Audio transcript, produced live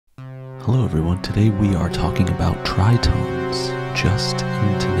Hello everyone, today we are talking about tritones, just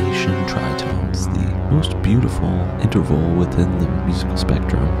intonation tritones, the most beautiful interval within the musical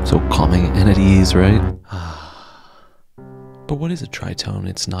spectrum. So calming and at ease, right? But what is a tritone?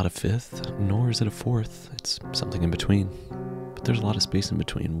 It's not a fifth, nor is it a fourth. It's something in between. But there's a lot of space in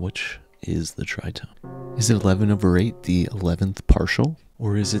between. Which is the tritone? Is it 11/8, the 11th partial?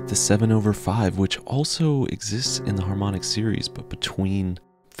 Or is it the 7/5, which also exists in the harmonic series, but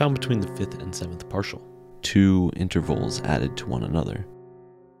found between the 5th and 7th partial? Two intervals added to one another.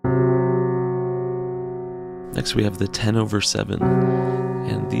 Next we have the 10/7,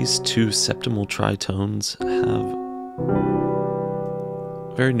 and these two septimal tritones have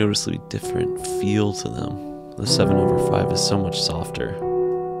a very noticeably different feel to them. The 7/5 is so much softer,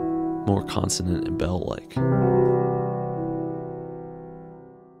 more consonant and bell-like.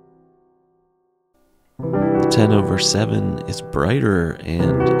 The 10/7 is brighter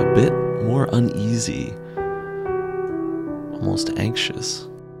and a bit more uneasy, almost anxious.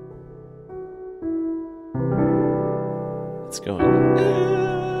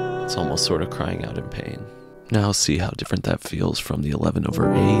 It's almost sort of crying out in pain. Now see how different that feels from the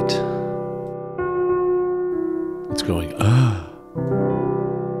 11/8. It's going, ah.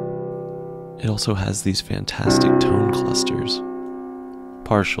 It also has these fantastic tone clusters.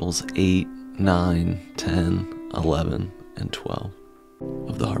 Partials 8, 9, 10, 11, and 12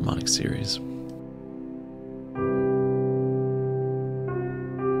 of the harmonic series.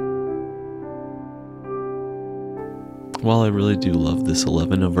 While I really do love this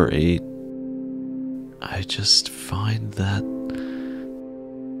 11/8, I just find that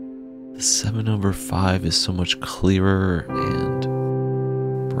the 7/5 is so much clearer and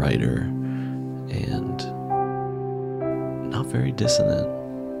brighter and not very dissonant.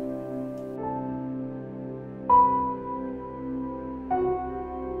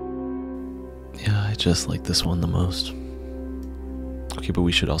 Yeah, I just like this one the most. Okay, but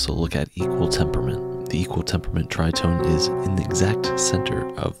we should also look at equal temperament. The equal temperament tritone is in the exact center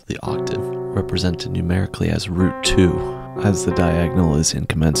of the octave, represented numerically as √2. As the diagonal is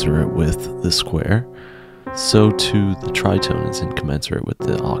incommensurate with the square, so too the tritone is incommensurate with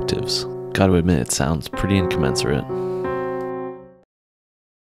the octaves. Gotta admit, it sounds pretty incommensurate.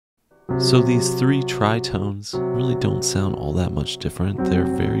 So these three tritones really don't sound all that much different. They're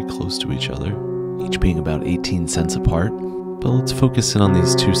very close to each other, each being about 18 cents apart. But let's focus in on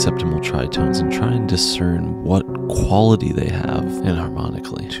these two septimal tritones and try and discern what quality they have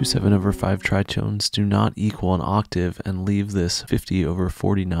enharmonically. Two 7/5 tritones do not equal an octave and leave this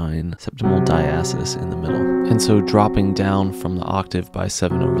 50/49 septimal diasis in the middle. And so dropping down from the octave by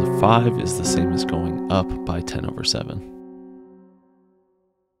 7/5 is the same as going up by 10/7.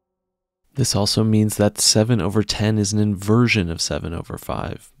 This also means that 7/10 is an inversion of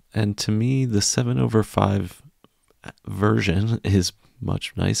 7/5. And to me, the 7/5 version is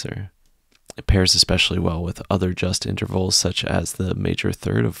much nicer. It pairs especially well with other just intervals such as the major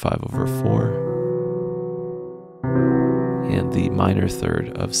third of 5/4 and the minor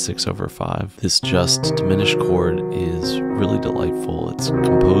third of 6/5. This just diminished chord is really delightful. It's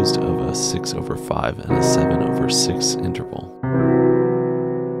composed of a 6/5 and a 7/6 interval.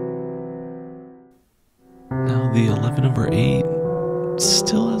 Now the 11/8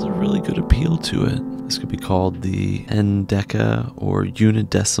 still has a really good appeal to it. This could be called the endeca or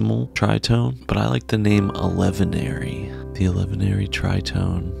unidecimal tritone, but I like the name 11ary. The 11ary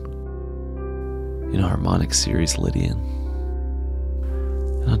tritone in a harmonic series Lydian.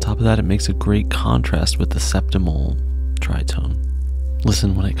 And on top of that, it makes a great contrast with the septimal tritone.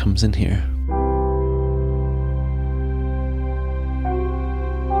 Listen when it comes in here.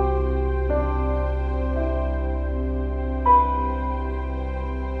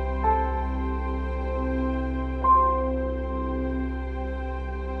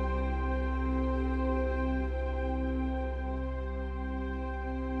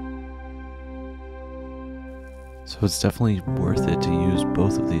 So it's definitely worth it to use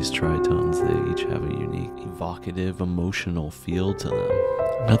both of these tritones. They each have a unique, evocative, emotional feel to them.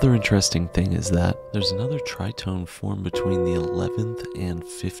 Another interesting thing is that there's another tritone formed between the 11th and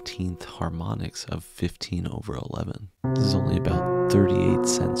 15th harmonics of 15/11. This is only about 38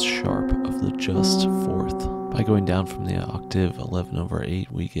 cents sharp of the just fourth. By going down from the octave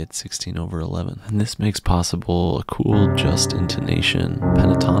 11/8, we get 16/11. And this makes possible a cool just intonation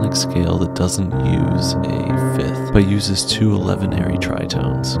pentatonic scale that doesn't use a fifth, but uses two 11ary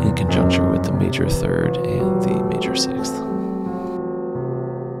tritones in conjunction with the major third and the major sixth.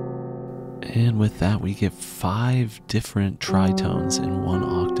 And with that, we get 5 different tritones in one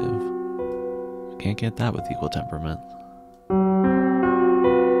octave. Can't get that with equal temperament.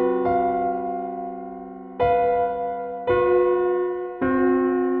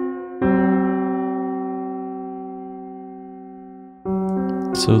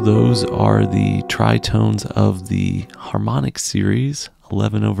 So those are the tritones of the harmonic series: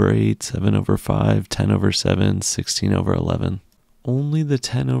 11/8, 7/5, 10/7, 16/11. Only the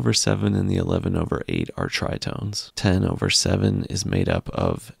 10/7 and the 11/8 are tritones. 10/7 is made up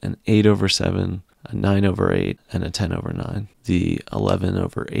of an 8/7, a 9/8, and a 10/9. The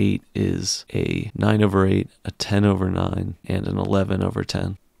 11/8 is a 9/8, a 10/9, and an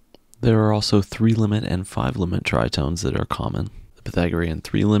 11/10. There are also 3-limit and 5-limit tritones that are common. The Pythagorean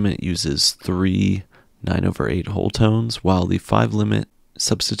 3-limit uses 3 9/8 whole tones, while the 5-limit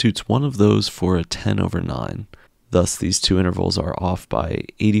substitutes one of those for a 10/9. Thus, these two intervals are off by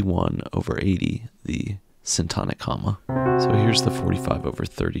 81/80, the syntonic comma. So here's the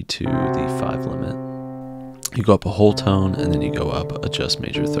 45/32, the 5-limit. You go up a whole tone, and then you go up a just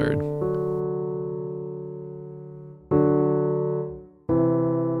major third.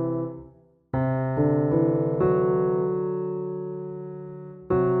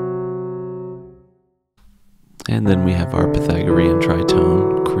 And then we have our Pythagorean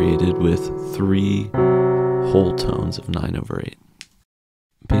tritone created with 3 whole tones of 9/8.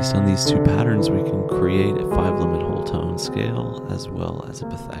 Based on these two patterns, we can create a 5-limit whole tone scale as well as a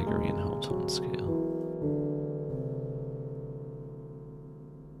Pythagorean whole tone scale.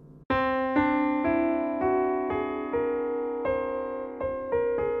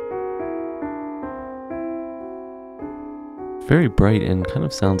 Very bright and kind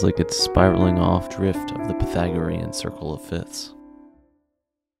of sounds like it's spiraling off drift of the Pythagorean circle of fifths.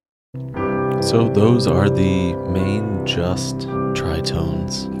 So those are the main just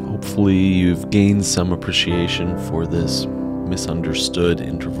tritones. Hopefully you've gained some appreciation for this misunderstood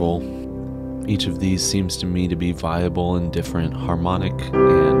interval. Each of these seems to me to be viable in different harmonic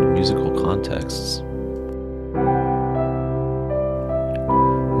and musical contexts.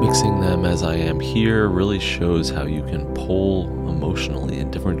 Mixing them as I am here really shows how you can pull emotionally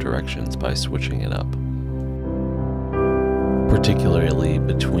in different directions by switching it up. Particularly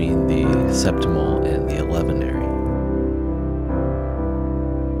between the septimal and the 11ary.